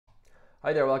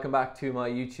Hi there, welcome back to my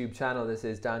YouTube channel. This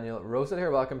is Daniel Rosehill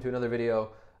here. Welcome to another video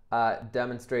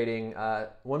demonstrating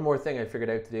one more thing I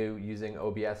figured out to do using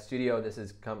OBS Studio. This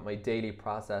is my daily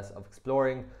process of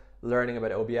exploring, learning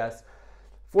about OBS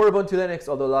for Ubuntu Linux,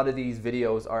 although a lot of these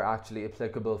videos are actually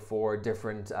applicable for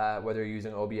different, whether you're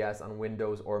using OBS on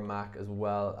Windows or Mac as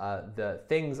well. The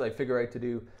things I figure out to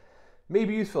do may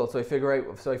be useful, so I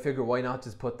figure why not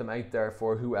just put them out there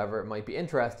for whoever might be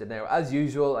interested. Now, as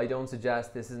usual, I don't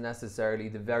suggest this is necessarily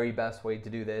the very best way to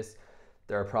do this.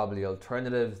 There are probably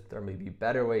alternatives, there may be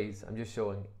better ways. I'm just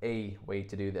showing a way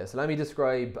to do this. So let me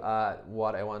describe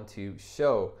what I want to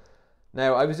show.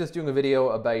 Now, I was just doing a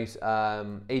video about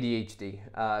ADHD,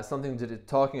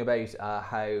 talking about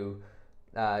how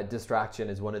distraction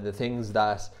is one of the things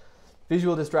that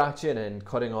visual distraction and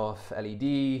cutting off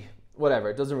LED, whatever,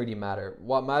 it doesn't really matter.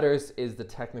 What matters is the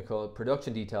technical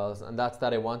production details, and that's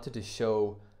that I wanted to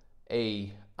show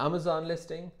a Amazon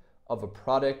listing of a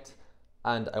product,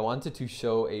 and I wanted to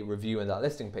show a review on that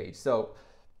listing page. So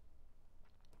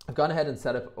I've gone ahead and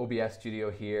set up OBS Studio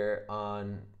here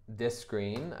on this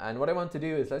screen, and what I want to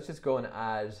do is let's just go and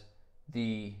add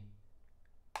the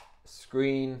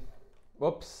screen.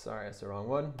 Whoops, sorry, that's the wrong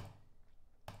one.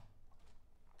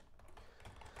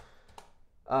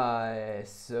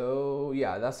 So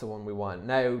yeah, that's the one we want.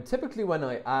 Now, typically when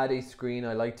I add a screen,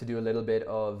 I like to do a little bit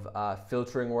of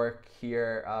filtering work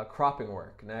here, cropping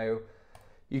work. Now,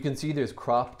 you can see there's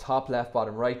crop, top, left,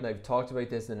 bottom, right, and I've talked about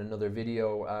this in another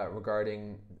video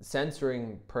regarding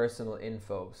censoring personal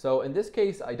info. So in this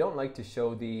case, I don't like to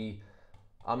show the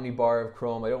omnibar of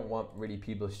Chrome. I don't want really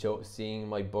people seeing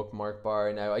my bookmark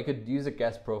bar. Now, I could use a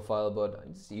guest profile, but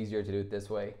it's just easier to do it this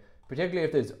way. Particularly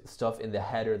if there's stuff in the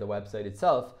header of the website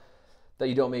itself that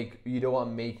you don't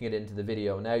want making it into the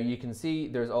video. Now you can see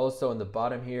there's also in the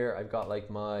bottom here, I've got like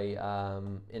my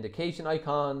indication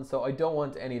icon, so I don't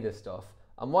want any of this stuff.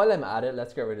 And while I'm at it,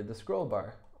 let's get rid of the scroll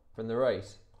bar from the right.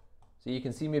 So you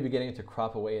can see me beginning to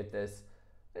crop away at this.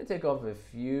 I take off a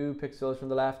few pixels from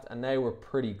the left, and now we're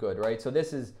pretty good, right? So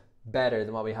this is better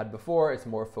than what we had before. It's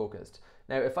more focused.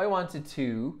 Now, if I wanted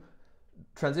to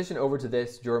transition over to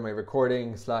this during my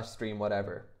recording / stream,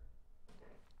 whatever,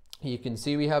 you can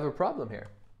see we have a problem here.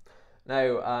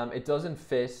 Now, it doesn't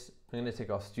fit. I'm going to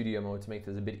take off studio mode to make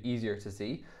this a bit easier to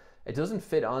see. It doesn't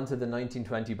fit onto the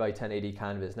 1920 by 1080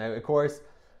 canvas. Now, of course,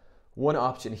 one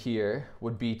option here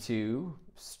would be to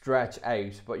stretch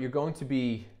out, but you're going to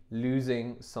be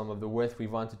losing some of the width we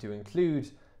wanted to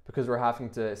include because we're having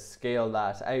to scale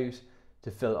that out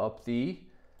to fill up the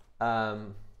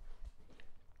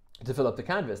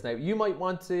canvas. Now, you might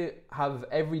want to have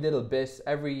every little bit,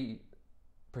 every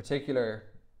particular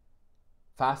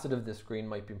facet of the screen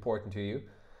might be important to you.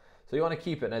 So you want to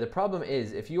keep it. Now, the problem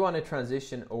is if you want to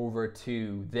transition over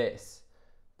to this,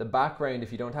 the background,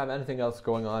 if you don't have anything else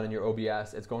going on in your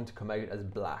OBS, it's going to come out as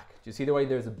black. Do you see the way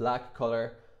there's a black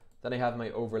color? Then I have my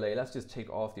overlay. Let's just take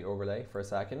off the overlay for a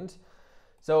second.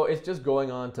 So it's just going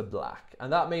on to black,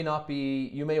 and that may not be,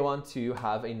 you may want to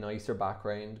have a nicer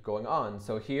background going on.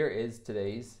 So here is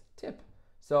today's tip.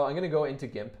 So I'm going to go into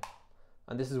GIMP,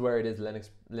 and this is where it is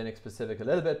Linux specific a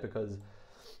little bit because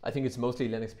I think it's mostly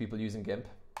Linux people using GIMP.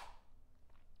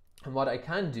 And what I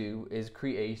can do is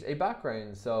create a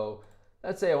background. So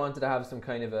let's say I wanted to have some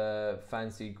kind of a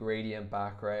fancy gradient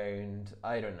background.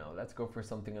 I don't know, let's go for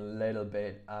something a little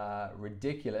bit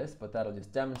ridiculous, but that'll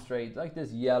just demonstrate like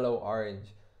this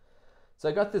yellow-orange. So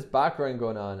I got this background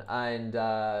going on, and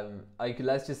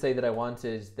let's just say that I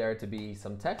wanted there to be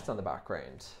some text on the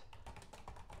background.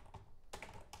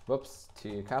 Whoops,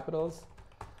 2 capitals.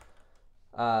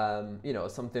 You know,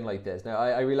 something like this. Now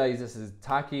I realize this is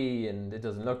tacky and it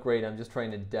doesn't look great. I'm just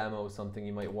trying to demo something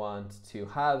you might want to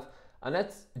have. And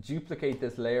let's duplicate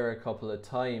this layer a couple of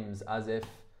times as if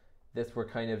this were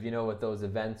kind of, you know, with those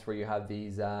events where you have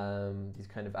these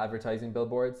kind of advertising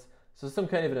billboards. So some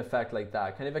kind of an effect like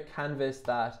that, kind of a canvas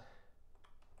that,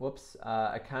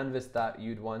 a canvas that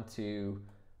you'd want to,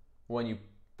 when you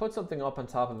put something up on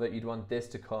top of it, you'd want this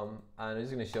to come. And I'm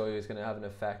just going to show you it's going to have an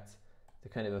effect, the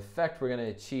kind of effect we're going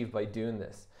to achieve by doing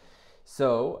this.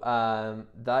 So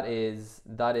that is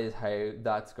how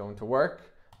that's going to work.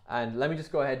 And let me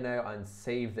just go ahead now and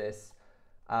save this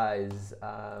as,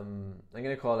 I'm going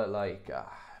to call it like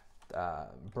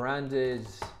branded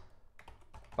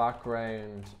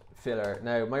background filler.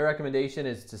 Now, my recommendation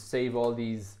is to save all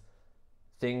these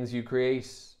things you create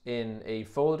in a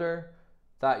folder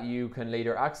that you can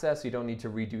later access. You don't need to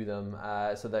redo them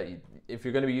so that if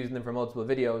you're going to be using them for multiple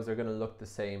videos, they're going to look the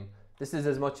same. This is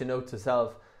as much a note to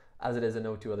self as it is a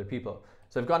note to other people.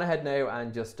 So I've gone ahead now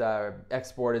and just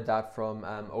exported that from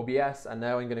OBS, and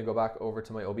now I'm going to go back over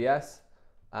to my OBS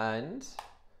and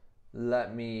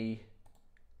let me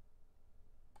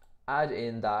add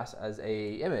in that as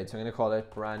a image. So I'm going to call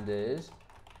it branded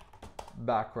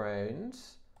background,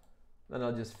 and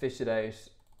I'll just fish it out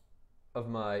of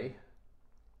my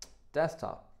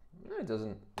desktop. It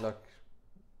doesn't look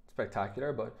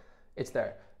spectacular, but it's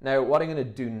there. Now what I'm going to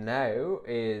do now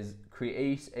is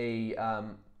create a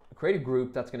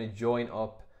group that's going to join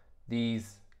up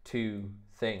these two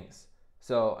things.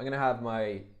 So I'm going to have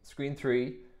my screen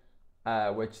 3,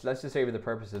 which, let's just say for the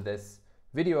purpose of this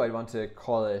video, I want to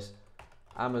call it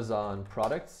Amazon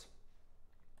products,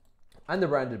 and the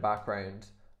branded background,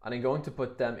 and I'm going to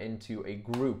put them into a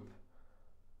group,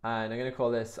 and I'm going to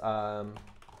call this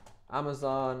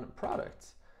Amazon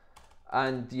products.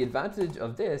 And the advantage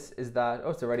of this is that,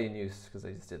 oh, it's already in use because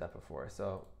I just did that before.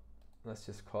 So let's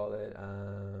just call it,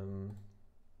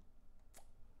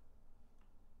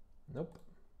 nope,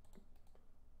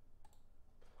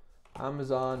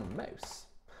 Amazon mouse.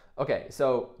 Okay,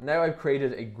 so now I've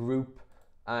created a group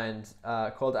and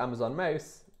called Amazon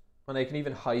mouse, and I can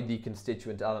even hide the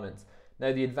constituent elements.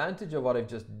 Now the advantage of what I've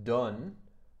just done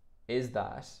is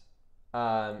that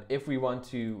if we want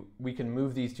to, we can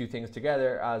move these two things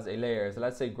together as a layer. So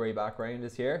let's say gray background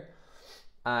is here,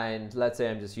 and let's say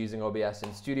I'm just using OBS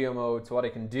in studio mode. So what I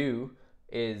can do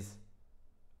is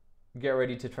get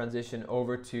ready to transition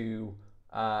over to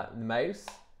the mouse.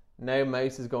 Now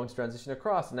mouse is going to transition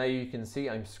across. Now you can see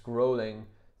I'm scrolling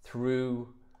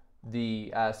through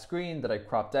the screen that I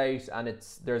cropped out, and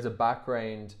there's a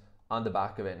background on the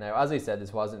back of it. Now, as I said,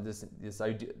 this was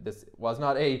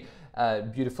not a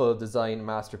beautiful design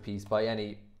masterpiece by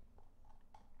any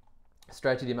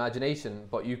stretch of the imagination,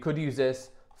 but you could use this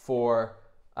for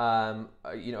a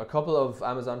couple of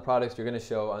Amazon products you're going to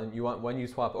show, and you want, when you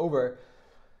swap over,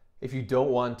 if you don't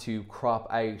want to crop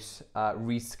out,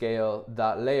 rescale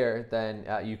that layer, then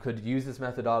you could use this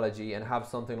methodology and have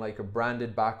something like a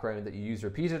branded background that you use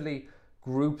repeatedly,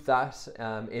 group that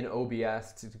in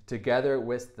OBS together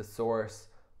with the source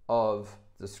of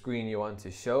the screen you want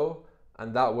to show.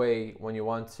 And that way, when you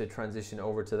want to transition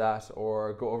over to that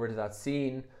or go over to that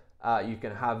scene, you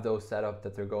can have those set up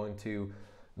that they're going to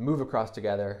move across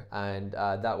together, and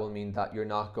that will mean that you're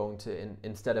not going to,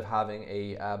 instead of having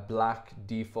a black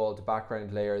default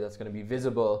background layer that's going to be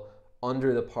visible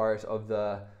under the part of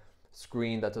the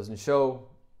screen that doesn't show,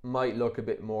 might look a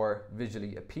bit more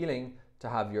visually appealing to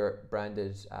have your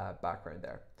branded background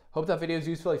there. Hope that video is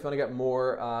useful. If you want to get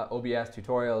more OBS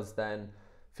tutorials, then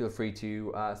feel free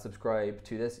to subscribe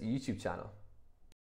to this YouTube channel.